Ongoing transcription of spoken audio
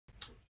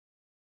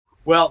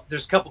Well,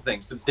 there's a couple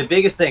things. The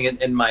biggest thing,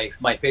 and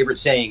my favorite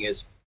saying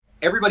is,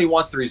 everybody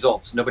wants the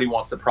results, nobody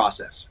wants the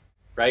process,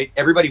 right?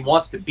 Everybody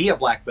wants to be a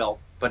black belt,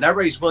 but not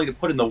everybody's willing to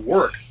put in the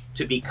work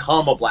to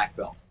become a black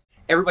belt.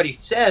 Everybody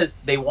says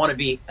they want to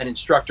be an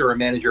instructor, a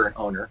manager, an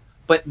owner,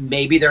 but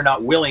maybe they're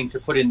not willing to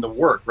put in the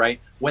work, right?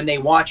 When they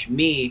watch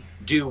me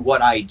do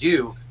what I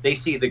do, they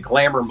see the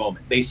glamour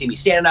moment. They see me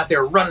standing out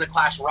there running the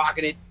class,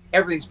 rocking it,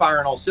 everything's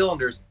firing all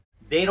cylinders.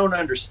 They don't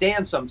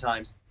understand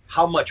sometimes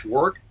how much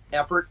work,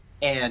 effort,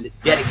 and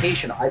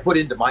dedication I put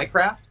into my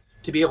craft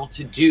to be able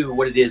to do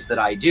what it is that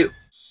I do.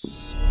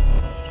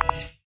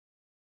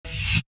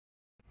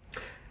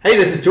 Hey,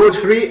 this is George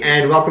Fourie,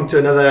 and welcome to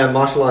another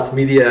Martial Arts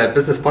Media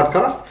Business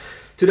Podcast.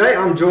 Today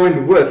I'm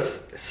joined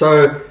with, this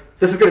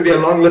is going to be a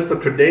long list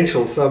of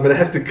credentials, so I'm going to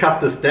have to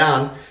cut this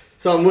down.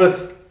 So I'm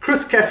with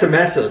Chris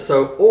Casamassa,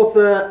 so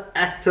author,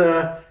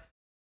 actor,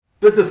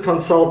 business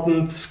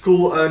consultant,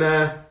 school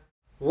owner.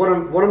 What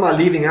am I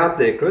leaving out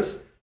there,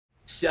 Chris?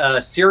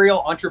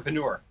 Serial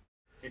entrepreneur.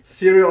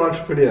 Serial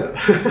entrepreneur.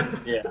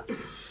 Yeah.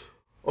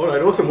 All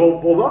right, awesome. Well,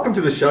 welcome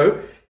to the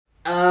show.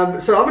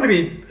 So I'm going to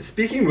be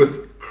speaking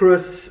with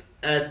Chris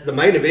at the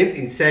main event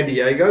in San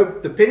Diego.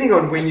 Depending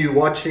on when you're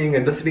watching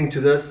and listening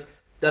to this,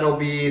 that'll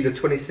be the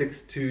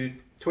 26th to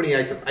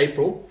 28th of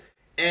April.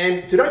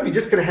 And today we're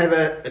just going to have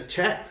a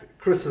chat.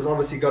 Chris has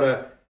obviously got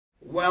a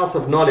wealth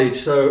of knowledge,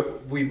 so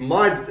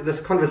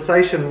this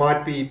conversation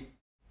might be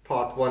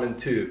part 1 and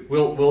 2.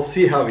 We'll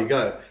see how we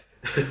go.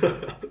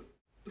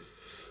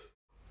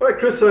 All right,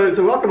 Chris,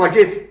 so welcome. I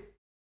guess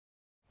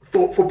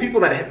for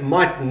people that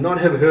might not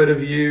have heard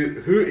of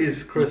you, who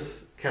is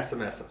Chris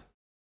Casamassa?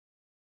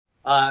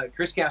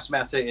 Chris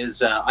Casamassa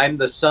is, I'm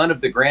the son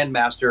of the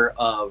Grandmaster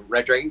of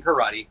Red Dragon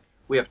Karate.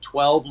 We have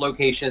 12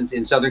 locations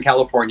in Southern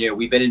California.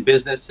 We've been in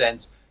business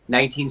since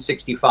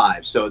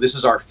 1965. So this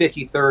is our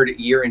 53rd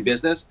year in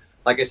business.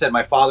 Like I said,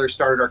 my father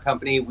started our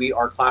company. We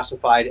are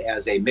classified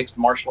as a mixed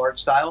martial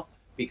arts style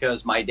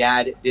because my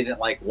dad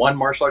didn't like one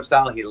martial arts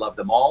style. He loved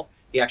them all.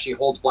 He actually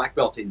holds black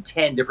belts in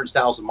 10 different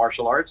styles of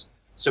martial arts.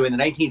 So in the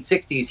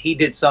 1960s, he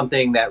did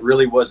something that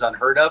really was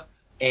unheard of,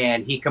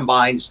 and he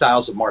combined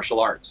styles of martial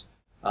arts.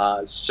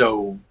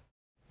 So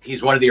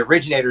he's one of the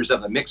originators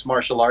of the mixed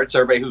martial arts.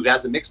 Everybody who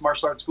has a mixed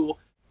martial arts school,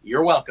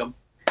 you're welcome.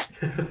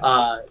 He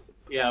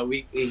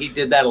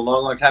did that a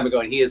long, long time ago,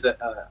 and he is an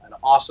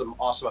awesome,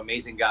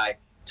 amazing guy.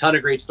 Ton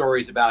of great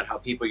stories about how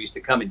people used to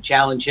come and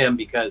challenge him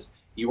because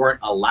you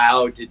weren't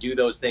allowed to do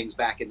those things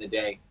back in the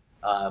day.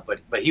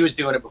 But he was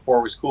doing it before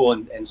it was cool,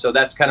 and so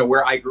that's kind of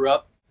where I grew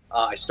up.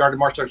 I started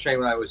martial arts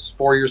training when I was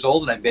 4 years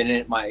old, and I've been in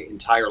it my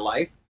entire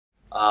life,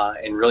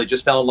 and really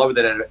just fell in love with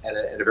it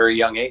at a very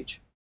young age.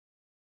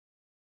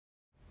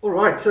 All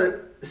right,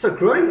 so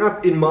growing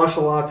up in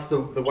martial arts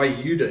the way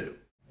you did,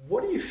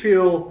 what do you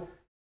feel?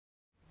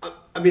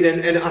 I mean,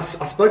 and I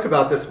spoke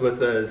about this with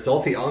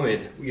Zulfi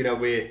Ahmed,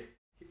 where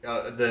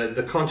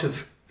the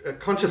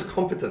conscious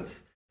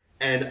competence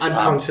and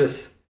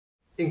unconscious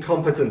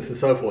incompetence and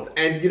so forth.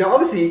 And,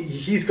 obviously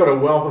he's got a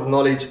wealth of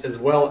knowledge as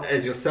well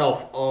as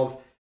yourself of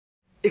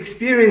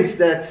experience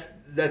that's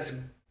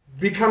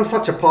become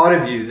such a part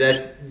of you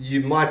that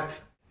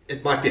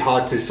it might be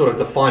hard to sort of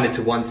define it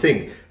to one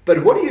thing.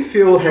 But what do you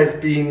feel has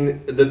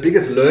been the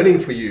biggest learning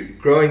for you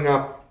growing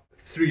up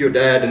through your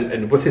dad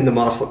and within the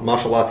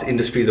martial arts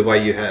industry the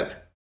way you have?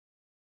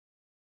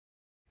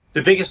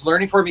 The biggest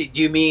learning for me,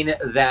 do you mean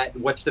that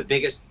what's the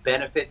biggest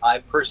benefit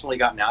I've personally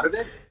gotten out of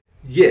it?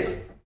 Yes.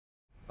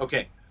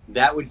 Okay,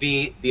 that would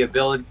be the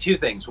ability, two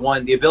things.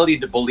 One, the ability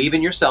to believe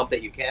in yourself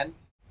that you can,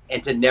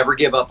 and to never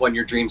give up on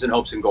your dreams and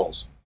hopes and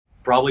goals.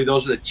 Probably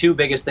those are the two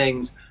biggest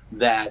things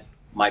that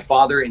my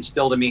father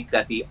instilled in me,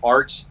 that the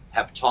arts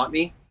have taught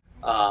me,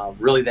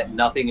 really that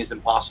nothing is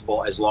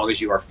impossible as long as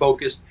you are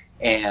focused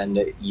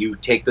and you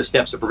take the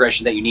steps of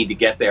progression that you need to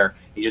get there.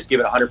 You just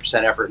give it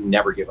 100% effort and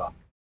never give up.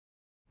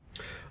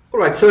 All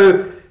right,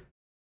 so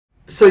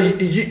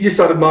you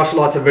started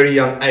martial arts at a very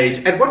young age.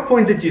 At what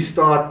point did you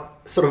start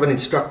sort of an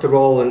instructor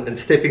role and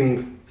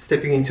stepping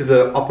into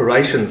the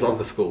operations of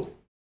the school?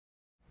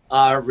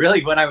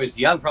 Really, when I was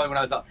young, probably when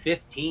I was about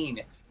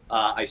 15,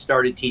 I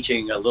started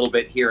teaching a little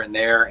bit here and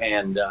there,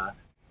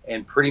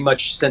 and pretty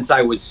much since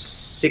I was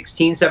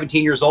 16,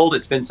 17 years old,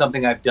 it's been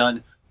something I've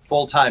done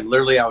full time.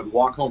 Literally, I would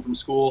walk home from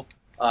school.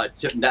 I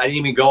didn't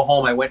even go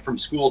home. I went from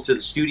school to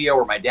the studio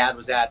where my dad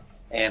was at,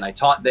 and I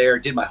taught there,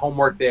 did my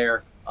homework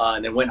there,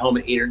 and then went home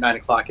at 8 or 9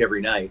 o'clock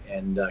every night,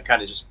 and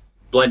kind of just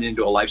blended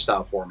into a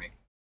lifestyle for me.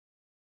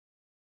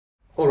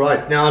 All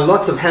right. Now,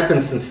 lots have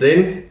happened since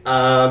then.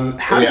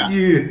 Did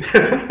you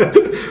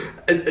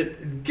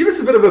give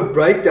us a bit of a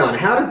breakdown?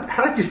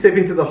 How did you step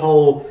into the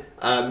whole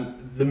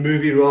the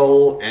movie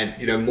role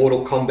and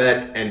Mortal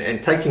Kombat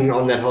and taking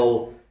on that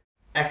whole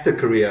actor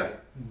career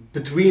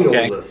between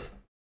all this?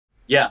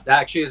 Yeah, that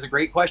actually is a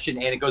great question,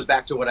 and it goes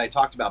back to what I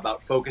talked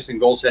about focus and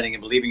goal setting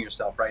and believing in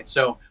yourself, right?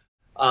 So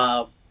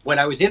when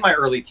I was in my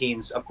early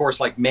teens, of course,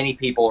 like many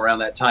people around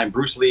that time,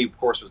 Bruce Lee, of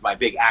course, was my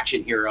big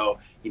action hero.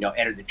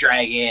 Enter the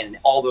Dragon, and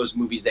all those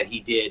movies that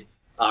he did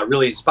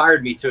really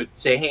inspired me to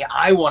say, hey,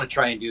 I want to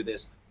try and do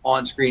this.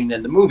 on screen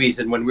in the movies.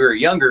 And when we were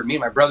younger, me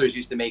and my brothers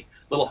used to make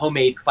little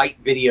homemade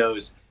fight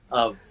videos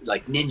of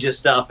like ninja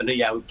stuff. And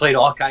yeah, we played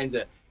all kinds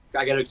of,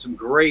 I got some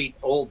great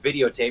old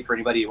videotape for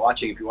anybody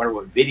watching if you wonder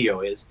what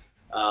video is.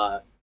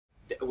 But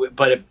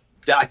if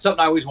that's something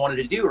I always wanted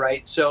to do,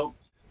 right? So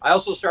I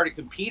also started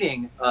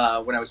competing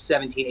when I was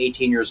 17,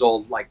 18 years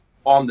old, like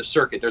on the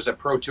circuit. There's a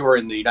pro tour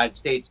in the United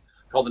States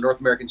called the North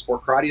American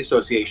Sport Karate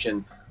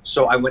Association.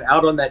 So I went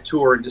out on that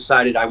tour and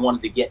decided I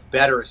wanted to get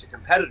better as a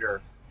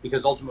competitor,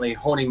 because ultimately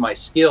honing my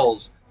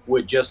skills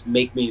would just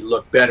make me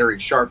look better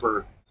and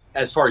sharper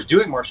as far as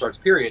doing martial arts,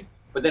 period.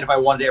 But then if I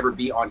wanted to ever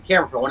be on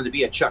camera, if I wanted to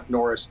be a Chuck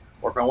Norris,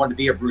 or if I wanted to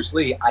be a Bruce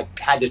Lee, I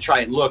had to try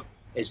and look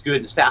as good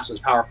and as fast and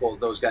as powerful as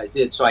those guys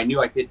did. So I knew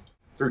I could,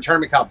 through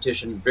tournament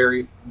competition,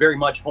 very, very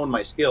much hone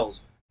my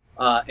skills.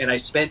 And I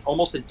spent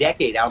almost a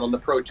decade out on the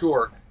pro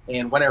tour.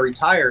 And when I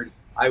retired,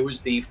 I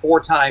was the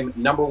 4-time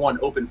 #1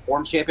 open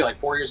forms champion, like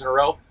 4 years in a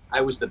row.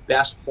 I was the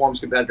best forms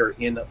competitor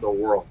in the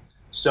world.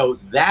 So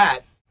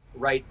that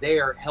right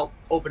there helped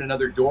open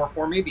another door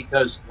for me,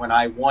 because when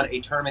I won a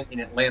tournament in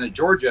Atlanta,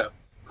 Georgia,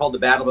 called the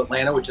Battle of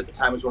Atlanta, which at the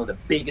time was one of the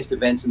biggest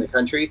events in the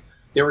country,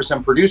 there were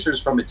some producers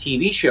from a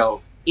TV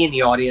show in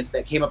the audience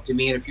that came up to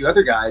me and a few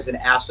other guys and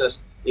asked us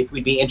if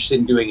we'd be interested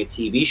in doing a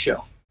TV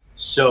show.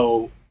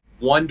 So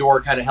one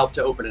door kind of helped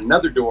to open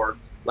another door.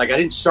 Like, I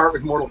didn't start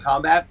with Mortal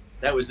Kombat.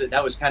 That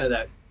was kind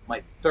of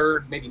my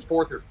third, maybe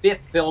fourth or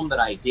fifth film that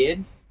I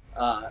did.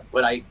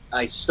 But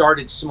I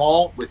started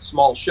small with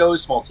small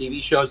shows, small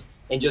TV shows,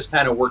 and just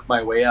kind of worked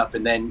my way up.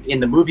 And then in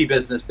the movie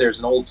business, there's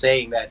an old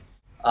saying that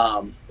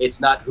it's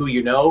not who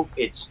you know,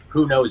 it's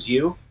who knows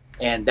you.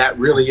 And that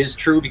really is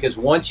true, because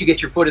once you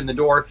get your foot in the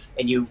door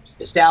and you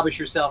establish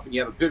yourself and you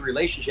have a good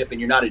relationship and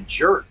you're not a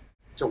jerk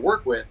to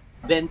work with,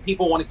 then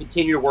people want to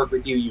continue to work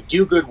with you. You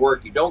do good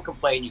work, you don't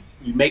complain,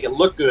 you make it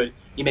look good,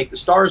 you make the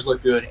stars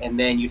look good, and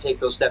then you take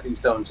those stepping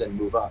stones and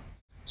move up.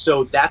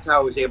 So that's how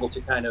I was able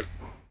to kind of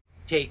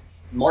take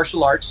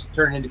martial arts,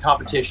 turn it into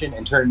competition,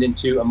 and turn it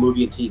into a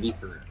movie and TV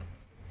career.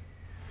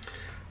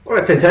 All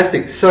right,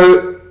 fantastic.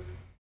 So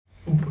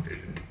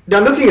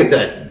now looking at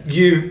that,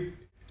 you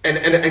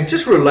and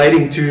just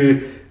relating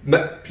to,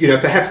 you know,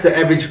 perhaps the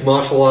average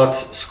martial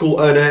arts school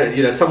owner,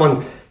 you know,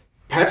 someone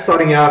perhaps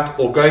starting out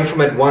or going from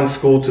at one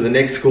school to the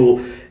next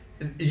school,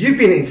 you've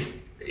been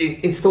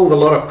instilled a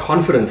lot of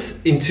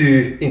confidence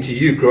into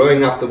you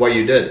growing up the way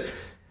you did.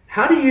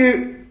 How do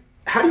you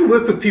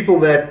work with people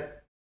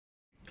that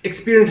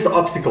experience the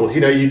obstacles?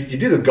 You know, you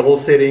do the goal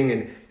setting,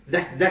 and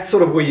that's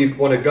sort of where you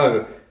want to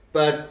go,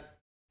 but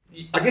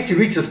I guess you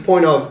reach this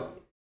point of,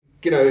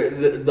 you know,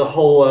 the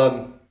whole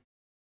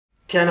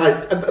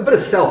a bit of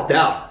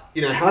self-doubt.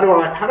 You know, how do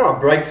I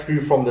break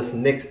through from this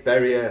next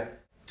barrier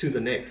to the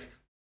next?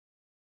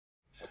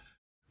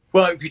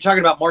 Well, if you're talking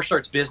about martial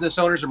arts business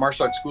owners or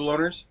martial arts school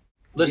owners,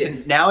 listen,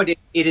 Yes. Nowadays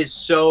it is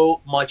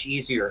so much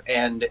easier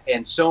and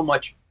so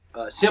much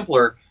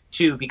simpler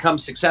to become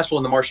successful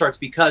in the martial arts,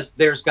 because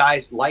there's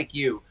guys like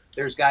you,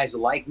 there's guys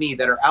like me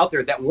that are out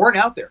there that weren't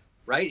out there,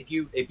 right?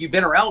 If you've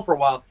been around for a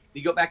while,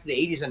 you go back to the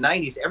 80s and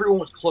 90s, everyone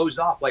was closed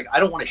off. Like, I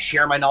don't want to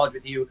share my knowledge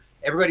with you.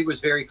 Everybody was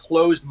very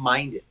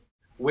closed-minded.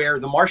 Where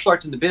the martial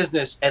arts and the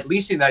business, at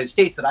least in the United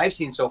States that I've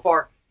seen so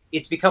far,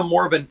 it's become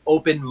more of an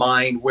open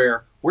mind,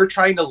 where we're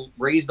trying to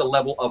raise the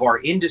level of our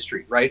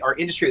industry, right? Our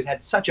industry has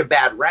had such a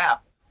bad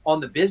rap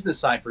on the business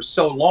side for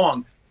so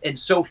long, and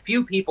so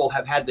few people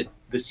have had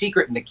the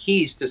secret and the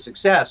keys to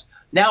success.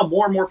 Now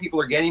more and more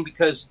people are getting,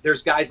 because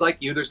there's guys like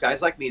you, there's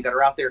guys like me that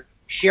are out there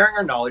sharing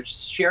our knowledge,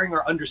 sharing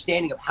our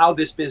understanding of how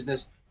this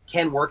business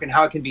can work and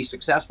how it can be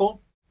successful,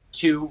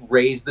 to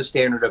raise the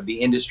standard of the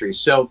industry.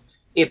 So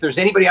if there's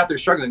anybody out there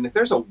struggling, if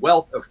there's a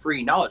wealth of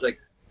free knowledge, like,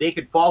 they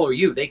could follow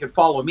you, they could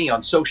follow me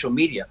on social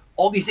media,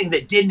 all these things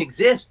that didn't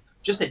exist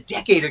just a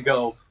decade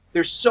ago.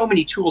 There's so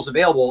many tools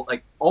available.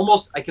 Like,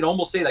 I can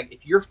almost say, like,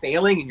 if you're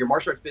failing in your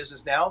martial arts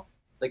business now,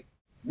 like,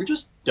 you're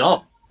just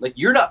dumb. Like,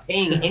 you're not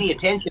paying any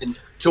attention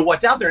to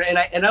what's out there. And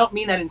I don't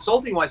mean that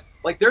insulting wise.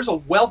 Like, there's a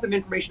wealth of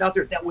information out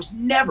there that was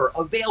never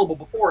available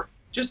before,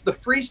 just the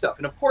free stuff.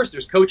 And of course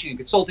there's coaching and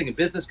consulting and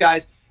business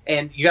guys,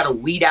 and you got to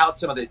weed out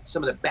some of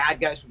the bad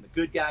guys from the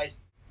good guys,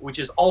 which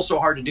is also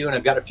hard to do. And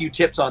I've got a few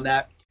tips on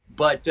that.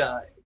 But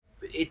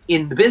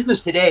in the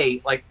business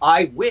today, like,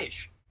 I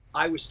wish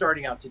I was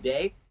starting out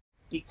today,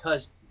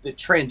 because the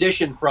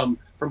transition from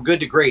good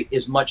to great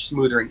is much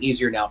smoother and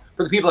easier now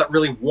for the people that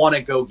really want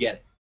to go get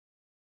it.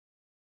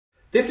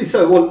 Definitely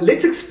so. Well,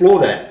 let's explore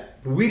that,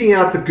 weeding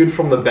out the good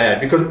from the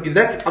bad, because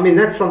that's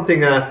something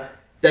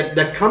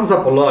that comes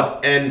up a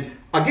lot. And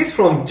I guess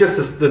from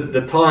just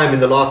the time in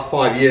the last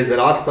 5 years that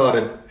I've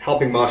started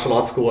helping martial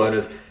arts school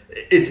owners,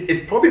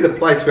 it's probably the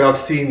place where I've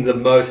seen the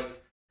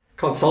most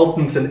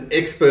consultants and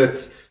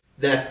experts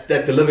that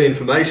deliver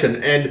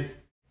information. And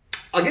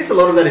I guess a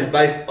lot of that is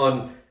based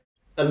on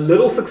a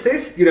little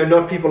success, you know,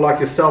 not people like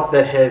yourself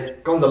that has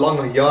gone the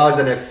long yards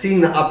and have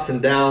seen the ups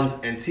and downs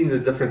and seen the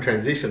different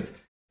transitions.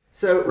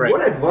 So Right.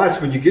 What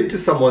advice would you give to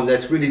someone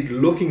that's really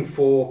looking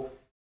for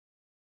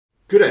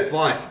good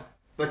advice,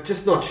 but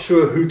just not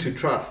sure who to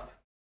trust?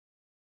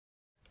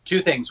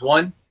 Two things.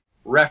 One,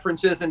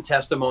 References and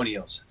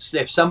testimonials. So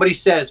if somebody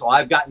says, well,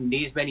 I've gotten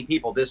these many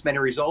people, this many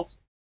results,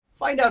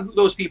 find out who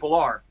those people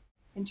are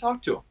and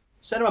talk to them.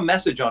 Send them a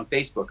message on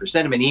Facebook or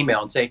send them an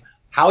email and say,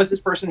 how has this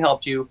person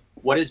helped you?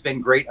 What has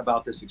been great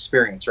about this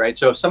experience, right?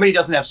 So if somebody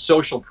doesn't have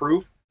social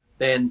proof,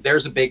 then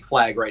there's a big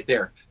flag right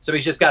there.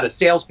 Somebody's just got a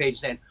sales page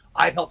saying,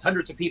 I've helped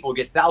hundreds of people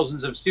get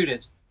thousands of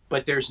students,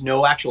 but there's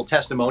no actual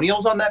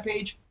testimonials on that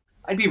page.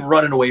 I'd be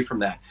running away from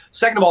that.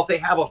 Second of all, if they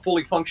have a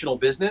fully functional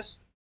business,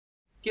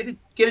 get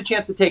a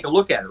chance to take a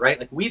look at it, right?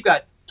 Like we've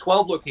got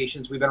 12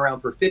 locations. We've been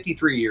around for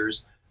 53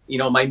 years. You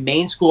know, my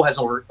main school has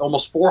over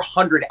almost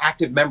 400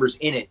 active members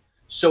in it.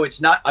 So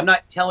I'm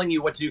not telling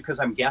you what to do because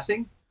I'm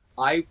guessing.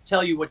 I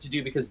tell you what to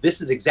do because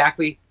this is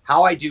exactly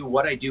how I do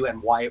what I do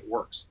and why it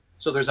works.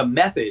 So there's a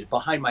method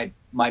behind my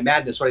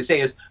madness. What I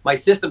say is my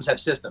systems have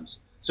systems.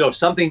 So if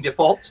something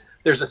defaults,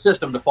 there's a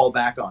system to fall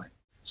back on it.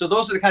 So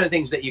those are the kind of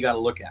things that you got to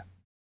look at.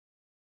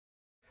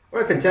 All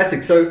right,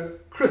 fantastic. So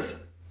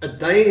Chris, a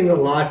day in the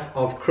life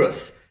of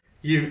Chris.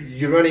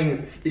 You're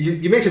running,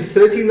 you mentioned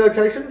 13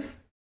 locations?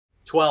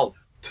 12.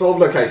 12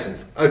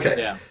 locations. Okay.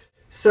 Yeah.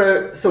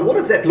 So what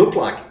does that look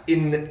like?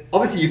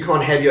 Obviously you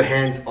can't have your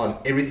hands on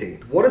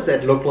everything. What does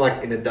that look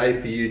like in a day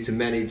for you to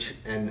manage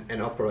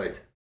and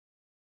operate?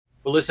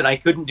 Well, listen, I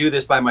couldn't do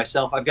this by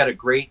myself. I've got a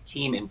great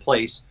team in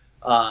place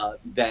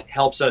that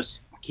helps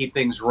us keep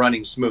things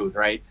running smooth,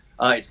 right?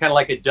 It's kind of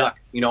like a duck.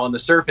 You know, on the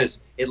surface,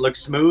 it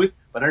looks smooth,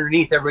 but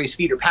underneath, everybody's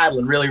feet are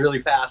paddling really,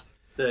 really fast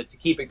to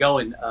keep it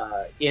going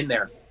in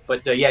there.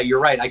 But yeah, you're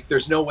right.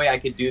 There's no way I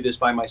could do this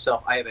by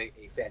myself. I have a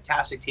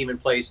fantastic team in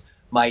place.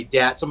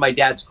 Some of my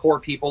dad's core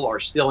people are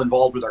still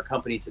involved with our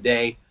company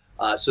today,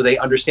 so they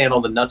understand all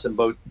the nuts and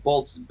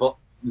bolts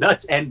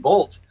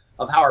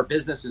of how our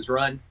business is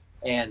run.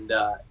 And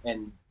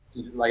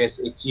like I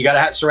said, you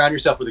got to surround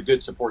yourself with a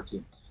good support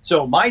team.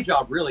 So my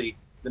job, really,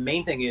 the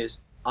main thing is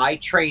I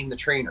train the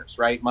trainers,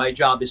 right? My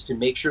job is to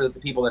make sure that the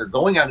people that are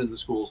going out into the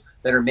schools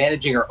that are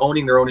managing or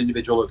owning their own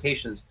individual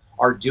locations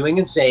are doing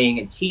and saying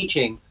and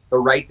teaching the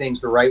right things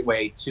the right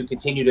way to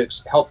continue to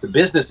help the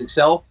business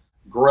excel,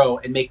 grow,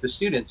 and make the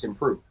students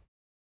improve.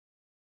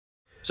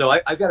 So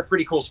I've got a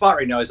pretty cool spot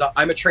right now.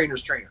 I'm a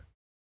trainer's trainer.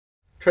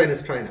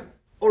 Trainer's trainer.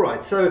 All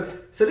right. So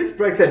let's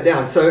break that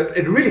down. So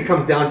it really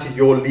comes down to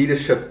your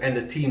leadership and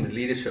the team's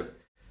leadership.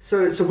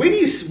 So where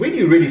do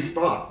you really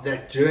start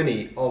that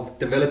journey of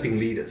developing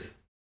leaders?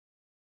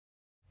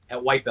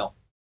 At white belt.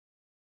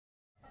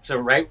 So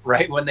right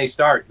when they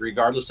start,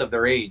 regardless of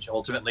their age,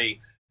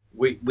 ultimately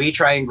we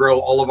try and grow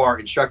all of our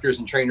instructors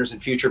and trainers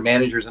and future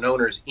managers and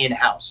owners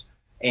in-house.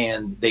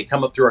 And they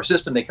come up through our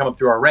system, they come up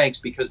through our ranks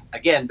because,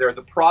 again, they're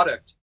the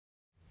product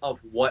of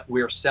what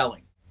we're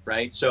selling,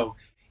 right? So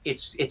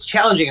it's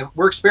challenging, and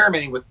we're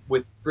experimenting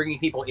with bringing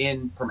people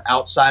in from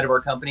outside of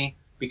our company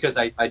because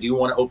I do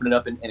want to open it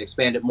up and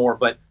expand it more.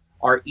 But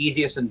our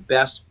easiest and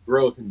best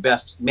growth and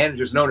best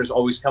managers and owners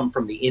always come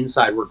from the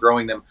inside. We're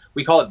growing them.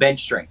 We call it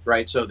bench strength,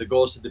 right? So the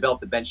goal is to develop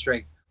the bench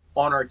strength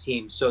on our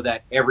team so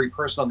that every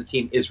person on the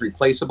team is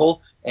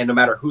replaceable. And no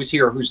matter who's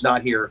here or who's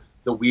not here,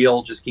 the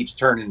wheel just keeps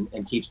turning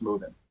and keeps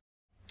moving.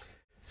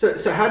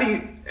 So how do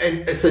you,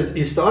 and so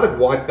you started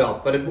white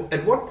belt, but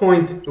at what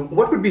point,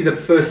 what would be the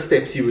first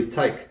steps you would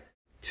take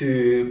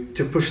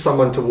to push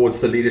someone towards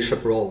the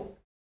leadership role?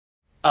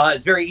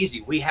 It's very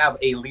easy. We have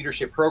a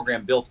leadership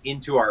program built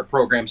into our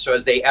program. So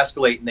as they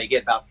escalate and they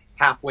get about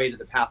halfway to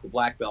the path of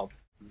black belt,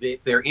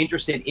 if they're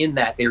interested in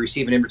that, they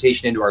receive an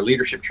invitation into our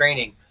leadership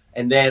training.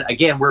 And then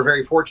again, we're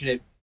very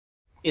fortunate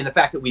in the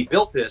fact that we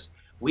built this.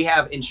 We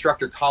have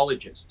instructor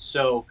colleges.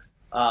 So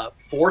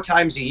 4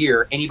 times a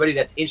year, anybody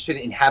that's interested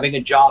in having a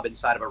job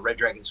inside of a Red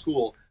Dragon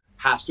school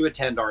has to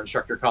attend our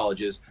instructor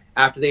colleges.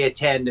 After they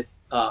attend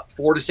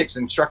 4 to 6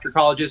 instructor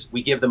colleges,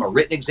 we give them a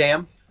written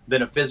exam,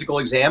 then a physical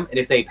exam. And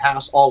if they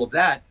pass all of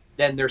that,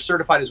 then they're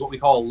certified as what we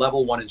call a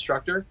level 1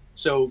 instructor.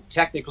 So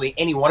technically,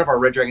 any one of our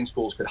Red Dragon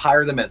schools could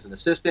hire them as an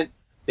assistant.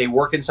 They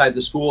work inside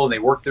the school and they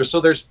work there.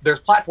 So there's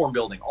platform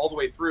building all the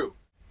way through.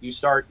 You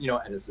start,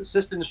 as an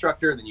assistant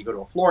instructor, then you go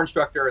to a floor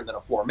instructor, and then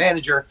a floor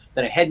manager,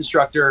 then a head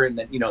instructor, and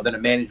then, then a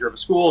manager of a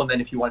school. And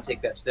then if you want to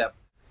take that step,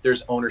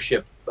 there's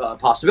ownership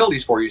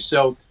possibilities for you.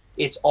 So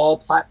it's all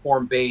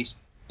platform based.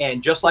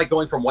 And just like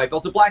going from white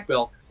belt to black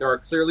belt, there are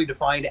clearly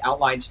defined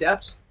outline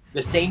steps.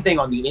 The same thing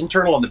on the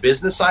internal, on the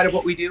business side of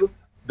what we do,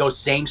 those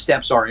same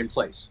steps are in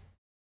place.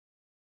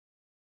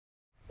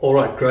 All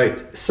right,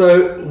 great.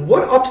 So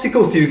what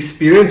obstacles do you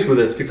experience with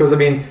this? Because,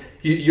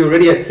 you're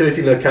already at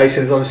 13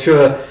 locations. I'm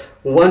sure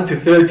 1 to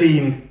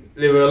 13,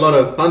 there were a lot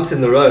of bumps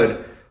in the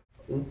road.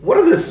 What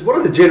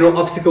are the general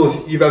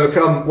obstacles you've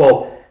overcome?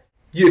 Well,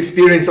 you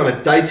experience on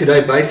a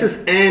day-to-day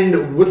basis,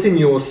 and within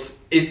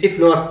yours, if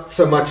not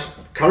so much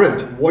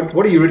current, what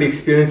are you really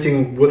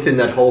experiencing within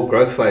that whole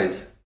growth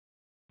phase?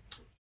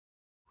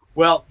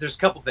 Well, there's a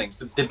couple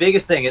things. The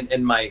biggest thing,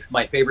 and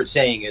my favorite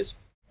saying is,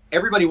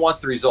 everybody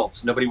wants the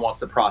results, nobody wants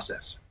the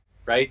process,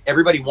 right?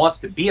 Everybody wants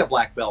to be a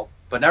black belt,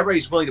 but not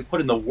everybody's willing to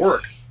put in the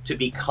work to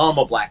become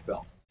a black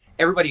belt.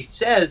 Everybody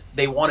says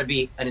they want to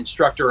be an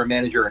instructor, a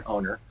manager, an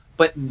owner,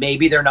 but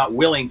maybe they're not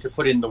willing to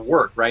put in the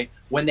work, right?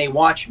 when they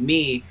watch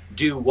me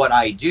do what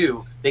I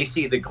do, they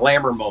see the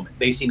glamour moment.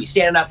 They see me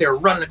standing out there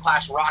running the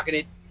class, rocking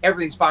it,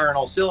 everything's firing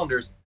all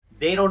cylinders.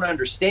 They don't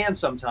understand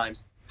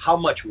sometimes how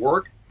much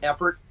work,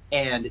 effort,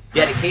 and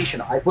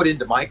dedication I put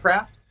into my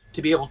craft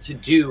to be able to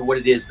do what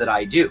it is that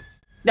I do.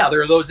 Now,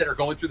 there are those that are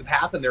going through the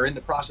path and they're in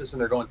the process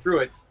and they're going through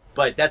it.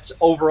 But that's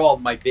overall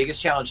my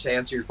biggest challenge to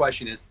answer your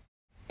question is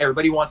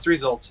everybody wants the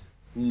results.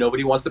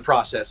 Nobody wants the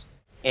process.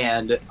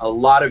 And a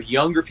lot of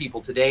younger people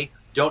today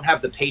don't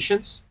have the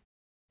patience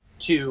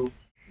to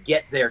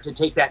get there, to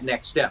take that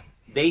next step.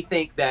 They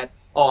think that,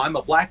 oh, I'm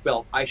a black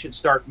belt, I should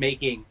start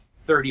making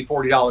 $30,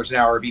 $40 an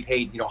hour, be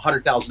paid,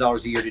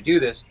 $100,000 a year to do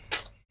this.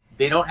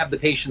 They don't have the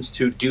patience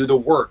to do the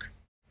work,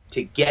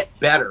 to get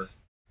better,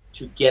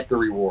 to get the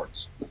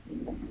rewards.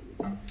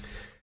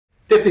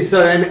 Definitely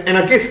so, and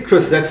I guess,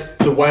 Chris, that's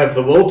the way of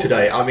the world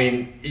today. I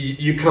mean,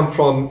 you come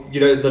from,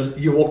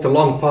 you walked a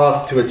long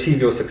path to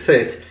achieve your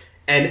success,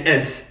 and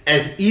as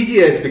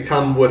easier it's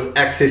become with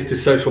access to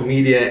social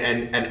media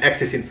and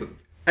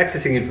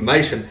accessing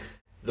information,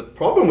 the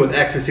problem with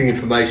accessing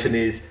information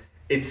is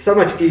it's so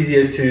much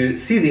easier to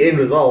see the end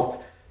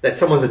result that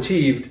someone's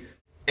achieved,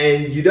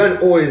 and you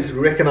don't always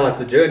recognize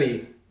the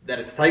journey that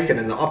it's taken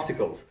and the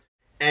obstacles.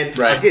 And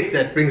right. I guess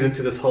that brings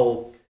into this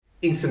whole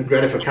instant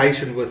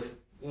gratification with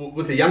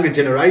the younger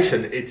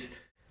generation. It's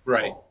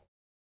right.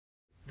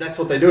 That's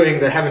what they're doing.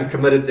 They haven't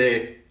committed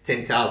their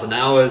 10,000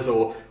 hours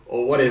or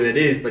whatever it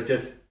is, but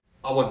just,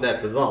 I want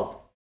that result.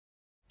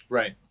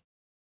 Right.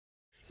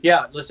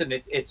 Yeah. Listen,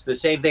 it's the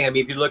same thing. I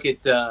mean, if you look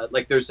at,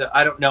 there's,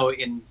 I don't know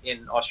in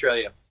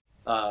Australia,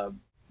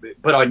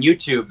 but on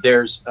YouTube,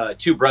 there's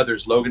two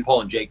brothers, Logan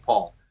Paul and Jake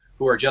Paul,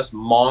 who are just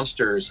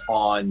monsters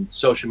on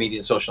social media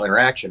and social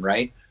interaction,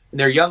 right? And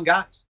they're young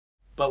guys.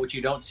 But what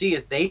you don't see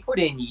is they put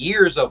in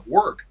years of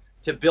work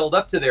to build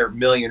up to their 1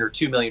 million or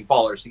 2 million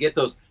followers, to get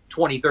those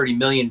 20, 30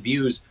 million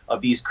views of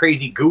these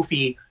crazy,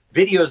 goofy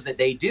videos that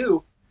they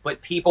do,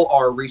 but people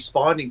are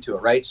responding to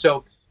it, right?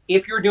 So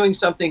if you're doing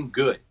something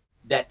good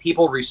that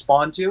people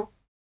respond to,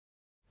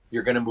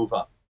 you're going to move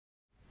up.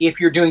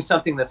 If you're doing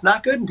something that's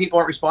not good and people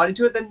aren't responding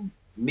to it, then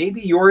maybe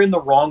you're in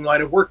the wrong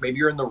line of work. Maybe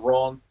you're in the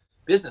wrong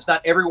business.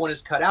 Not everyone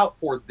is cut out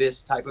for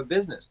this type of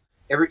business.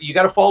 You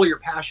got to follow your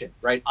passion,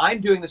 right?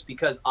 I'm doing this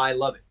because I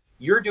love it.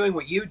 You're doing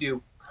what you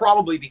do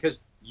probably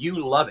because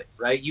you love it,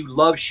 right? You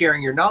love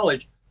sharing your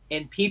knowledge,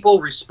 and people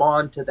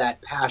respond to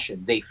that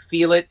passion. They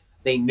feel it,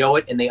 they know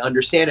it, and they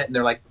understand it. And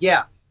they're like,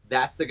 yeah,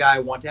 that's the guy I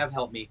want to have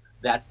help me.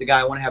 That's the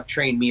guy I want to have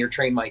train me or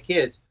train my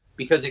kids,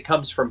 because it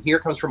comes from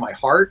my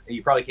heart. And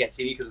you probably can't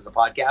see me because it's a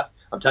podcast.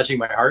 I'm touching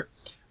my heart,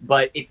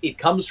 but it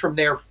comes from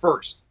there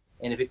first.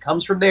 And if it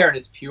comes from there and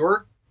it's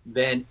pure,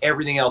 then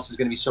everything else is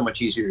going to be so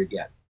much easier to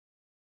get.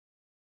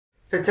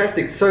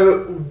 Fantastic.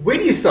 So where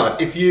do you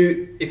start? If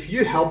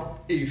you're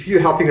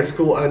helping a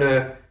school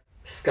owner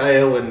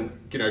scale and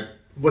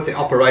with their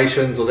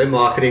operations or their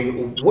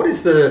marketing, what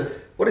is the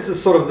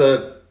sort of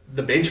the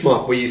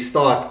benchmark where you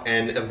start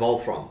and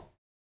evolve from?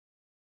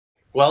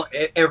 Well,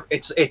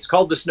 it's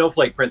called the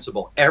snowflake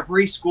principle.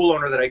 Every school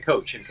owner that I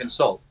coach and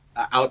consult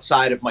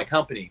outside of my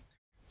company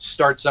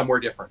starts somewhere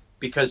different,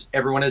 because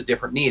everyone has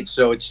different needs.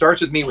 So it starts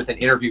with me with an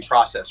interview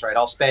process, right?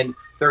 I'll spend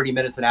 30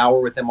 minutes, an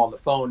hour with them on the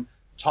phone,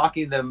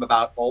 talking to them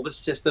about all the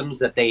systems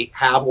that they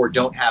have or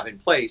don't have in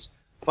place,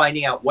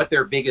 finding out what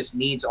their biggest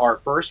needs are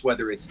first,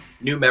 whether it's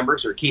new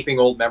members or keeping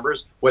old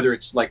members, whether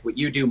it's like what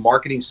you do,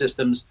 marketing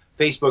systems,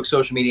 Facebook,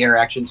 social media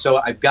interaction. So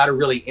I've got to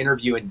really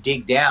interview and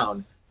dig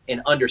down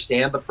and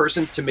understand the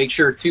person to make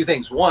sure two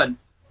things. One,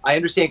 I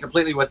understand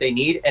completely what they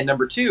need. And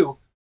number two,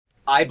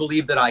 I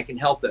believe that I can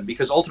help them,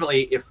 because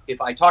ultimately,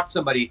 if I talk to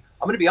somebody,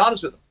 I'm going to be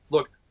honest with them.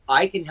 Look,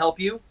 I can help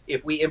you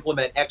if we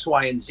implement X,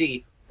 Y, and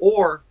Z,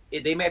 or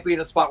they might be in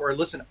a spot where,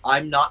 listen,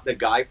 I'm not the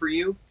guy for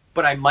you,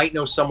 but I might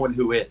know someone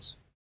who is.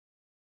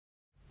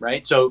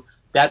 Right? So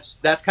that's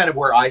kind of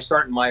where I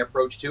start in my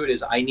approach to it,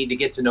 is I need to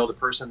get to know the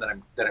person that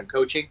I'm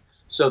coaching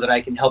so that I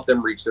can help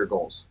them reach their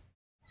goals.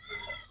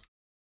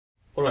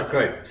 All right,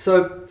 great.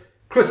 So,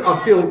 Chris, I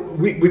feel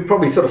we're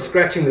probably sort of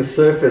scratching the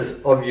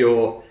surface of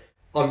your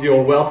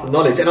wealth of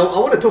knowledge, and I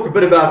want to talk a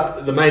bit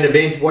about the main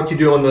event, what you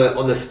do on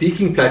the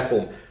speaking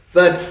platform.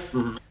 But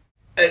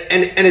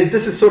and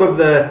this is sort of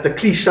the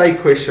cliche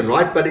question,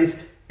 right? But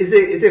is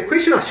there a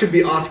question I should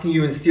be asking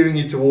you and steering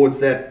you towards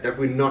that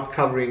we're not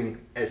covering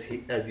as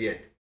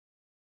yet?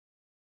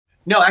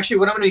 No, actually,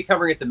 what I'm going to be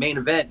covering at the main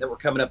event that we're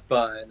coming up,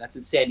 and that's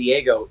in San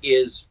Diego,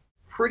 is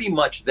pretty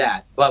much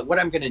that. But what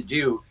I'm going to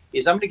do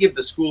is I'm going to give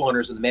the school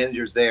owners and the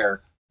managers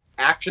there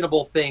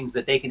actionable things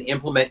that they can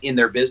implement in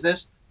their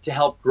business to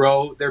help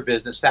grow their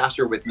business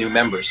faster with new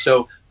members.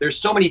 So there's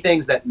so many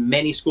things that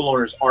many school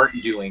owners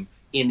aren't doing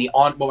in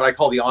what I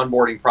call the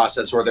onboarding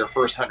process, or their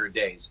first 100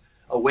 days.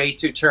 A way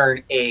to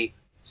turn a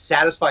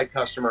satisfied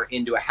customer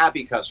into a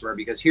happy customer,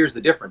 because here's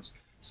the difference.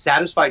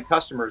 Satisfied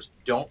customers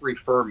don't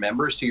refer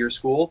members to your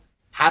school.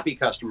 Happy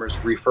customers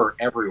refer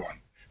everyone.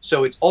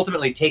 So it's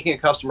ultimately taking a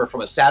customer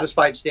from a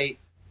satisfied state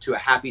to a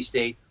happy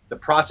state. The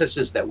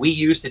processes that we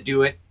use to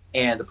do it,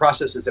 and the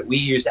processes that we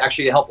use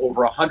actually to help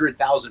over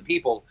 100,000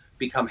 people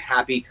become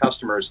happy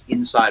customers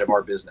inside of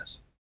our business.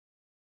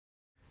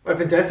 Well,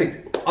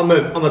 fantastic. I'm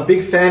a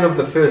big fan of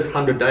the first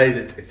 100 days.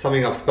 It's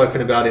something I've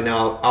spoken about in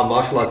our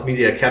Martial Arts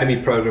Media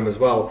Academy program as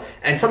well.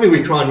 And something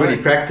we try and really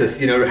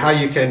practice, you know, how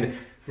you can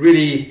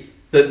really,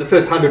 the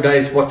first 100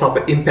 days, what type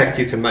of impact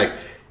you can make.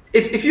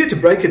 If you were to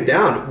break it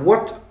down,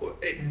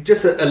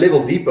 just a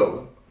level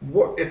deeper,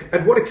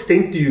 at what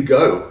extent do you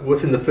go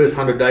within the first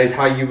 100 days,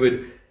 how you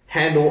would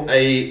handle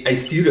a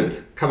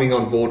student coming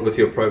on board with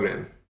your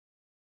program?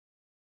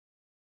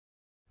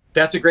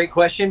 That's a great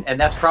question, and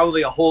that's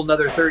probably a whole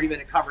nother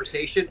 30-minute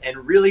conversation. And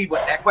really,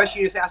 what that question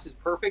you just asked is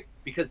perfect,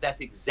 because that's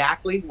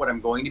exactly what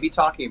I'm going to be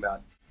talking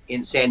about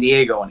in San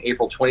Diego on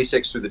April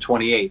 26th through the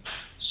 28th.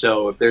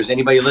 So if there's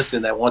anybody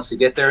listening that wants to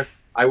get there,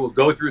 I will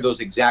go through those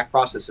exact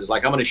processes.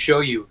 Like, I'm going to show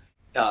you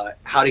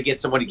how to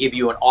get someone to give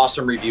you an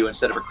awesome review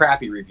instead of a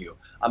crappy review.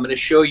 I'm going to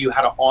show you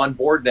how to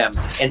onboard them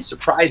and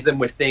surprise them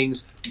with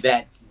things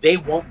that they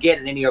won't get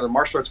in any other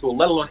martial arts school,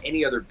 let alone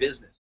any other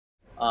business.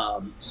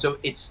 So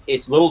it's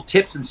little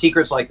tips and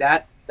secrets like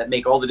that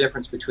make all the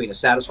difference between a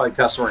satisfied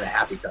customer and a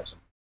happy customer.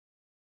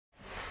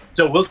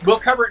 So we'll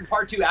cover it in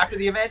part 2 after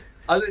the event.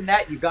 Other than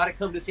that, you've got to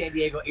come to San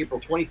Diego April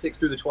 26th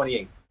through the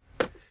 28th.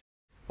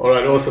 All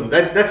right, awesome.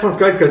 That sounds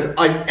great, because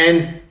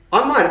I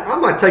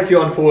might take you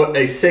on for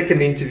a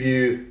second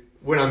interview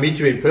when I meet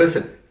you in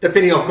person,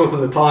 depending, of course, on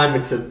the time.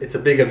 It's a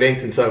big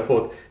event and so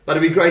forth. But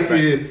it'd be great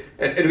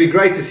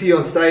to see you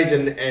on stage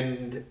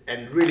and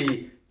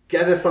really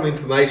gather some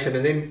information,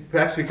 and then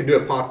perhaps we can do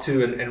a part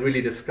 2 and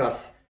really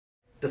discuss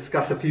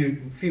a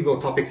few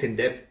more topics in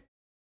depth.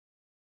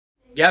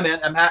 Yeah, man,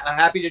 I'm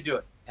happy to do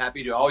it.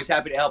 Always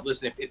happy to help.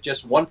 Listen, if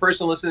just one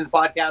person listening to the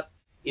podcast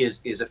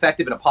is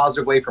effective in a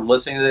positive way from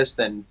listening to this,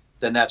 then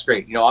that's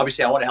great. You know,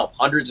 obviously I want to help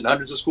hundreds and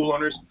hundreds of school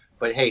owners,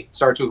 but hey, it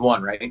starts with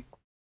one, right?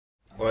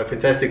 All right,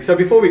 fantastic. So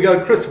before we go,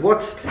 Chris,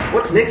 what's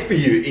next for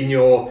you in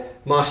your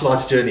martial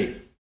arts journey?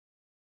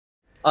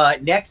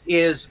 Next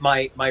is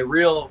my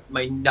mission,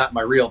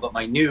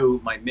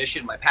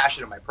 my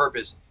passion, and my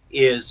purpose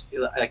is,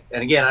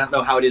 and again, I don't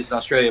know how it is in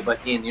Australia, but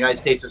in the United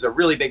States, there's a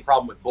really big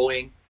problem with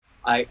bullying.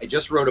 I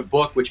just wrote a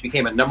book which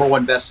became a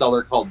 #1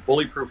 bestseller called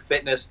Bully-Proof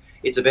Fitness.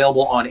 It's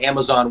available on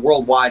Amazon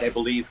worldwide, I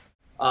believe.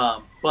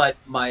 But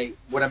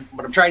what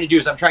I'm trying to do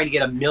is I'm trying to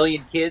get 1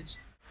 million kids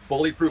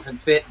bully-proof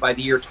and fit by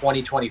the year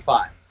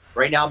 2025.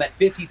 Right now I'm at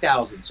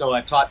 50,000, so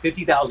I've taught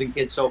 50,000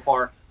 kids so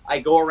far. I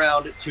go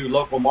around to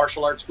local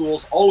martial arts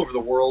schools all over the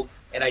world,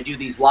 and I do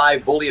these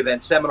live bully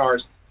event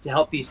seminars to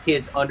help these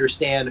kids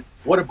understand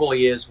what a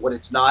bully is, what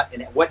it's not,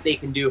 and what they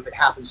can do if it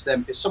happens to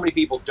them, because so many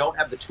people don't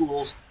have the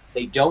tools.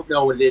 They don't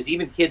know what it is.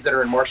 Even kids that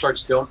are in martial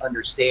arts don't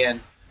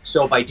understand.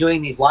 So by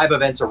doing these live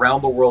events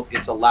around the world,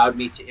 it's allowed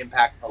me to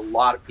impact a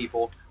lot of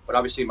people. But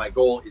obviously my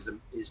goal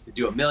is to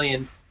do 1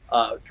 million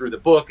through the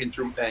book and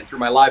through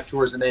my live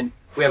tours. And then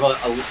we have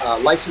a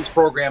license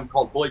program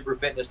called Bully-Proof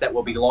Fitness that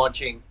we'll be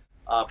launching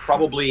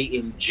probably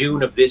in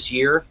June of this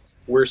year,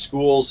 where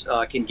schools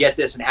can get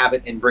this and have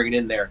it and bring it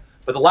in there.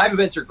 But the live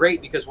events are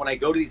great, because when I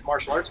go to these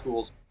martial arts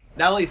schools,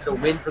 not only is it a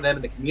win for them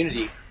in the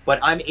community, but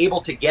I'm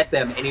able to get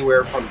them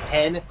anywhere from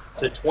 10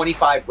 to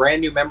 25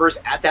 brand new members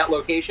at that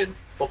location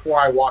before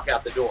I walk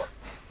out the door.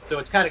 So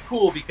it's kind of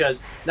cool,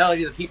 because not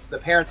only do the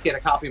parents get a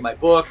copy of my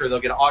book, or they'll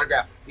get an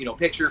autographed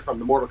picture from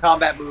the Mortal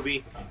Kombat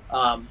movie,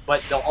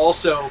 but they'll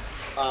also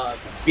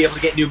be able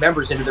to get new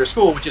members into their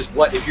school, which is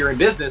what, if you're in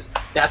business,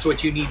 that's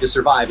what you need to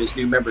survive, is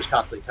new members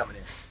constantly coming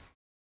in.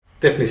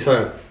 Definitely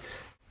so.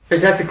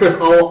 Fantastic, Chris.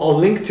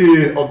 I'll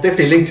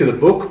definitely link to the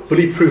book,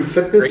 Bully-Proof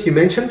Fitness. Great. You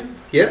mentioned.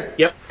 Yep.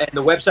 And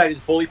the website is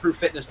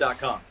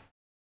bullyproofitness.com.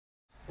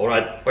 All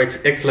right.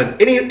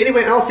 Excellent.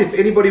 Anywhere else, if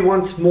anybody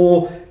wants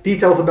more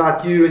details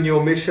about you and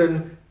your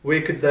mission,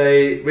 where could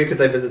they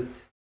visit?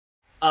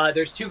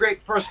 There's two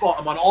great. First of all,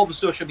 I'm on all the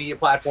social media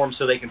platforms,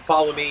 so they can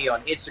follow me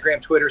on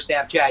Instagram, Twitter,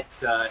 Snapchat,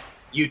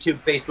 YouTube,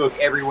 Facebook,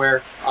 everywhere.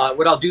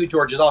 What I'll do,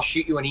 George, is I'll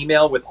shoot you an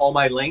email with all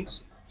my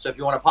links. So if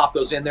you want to pop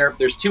those in there,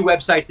 there's 2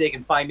 websites they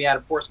can find me at.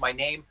 Of course, my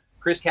name,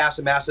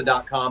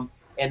 chriscasamassa.com.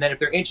 And then if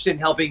they're interested in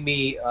helping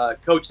me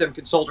coach them,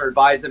 consult, or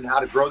advise them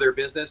how to grow their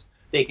business,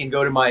 they can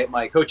go to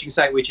my coaching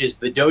site, which is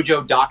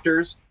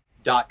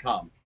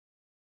thedojodoctors.com.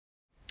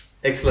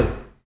 Excellent.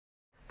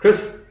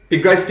 Chris,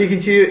 been great speaking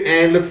to you,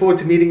 and look forward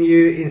to meeting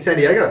you in San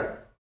Diego.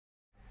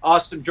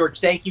 Awesome, George.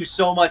 Thank you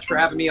so much for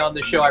having me on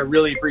the show. I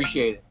really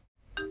appreciate it.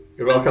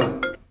 You're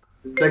welcome.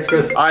 Thanks,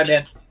 Chris. All right,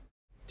 man.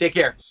 Take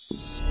care.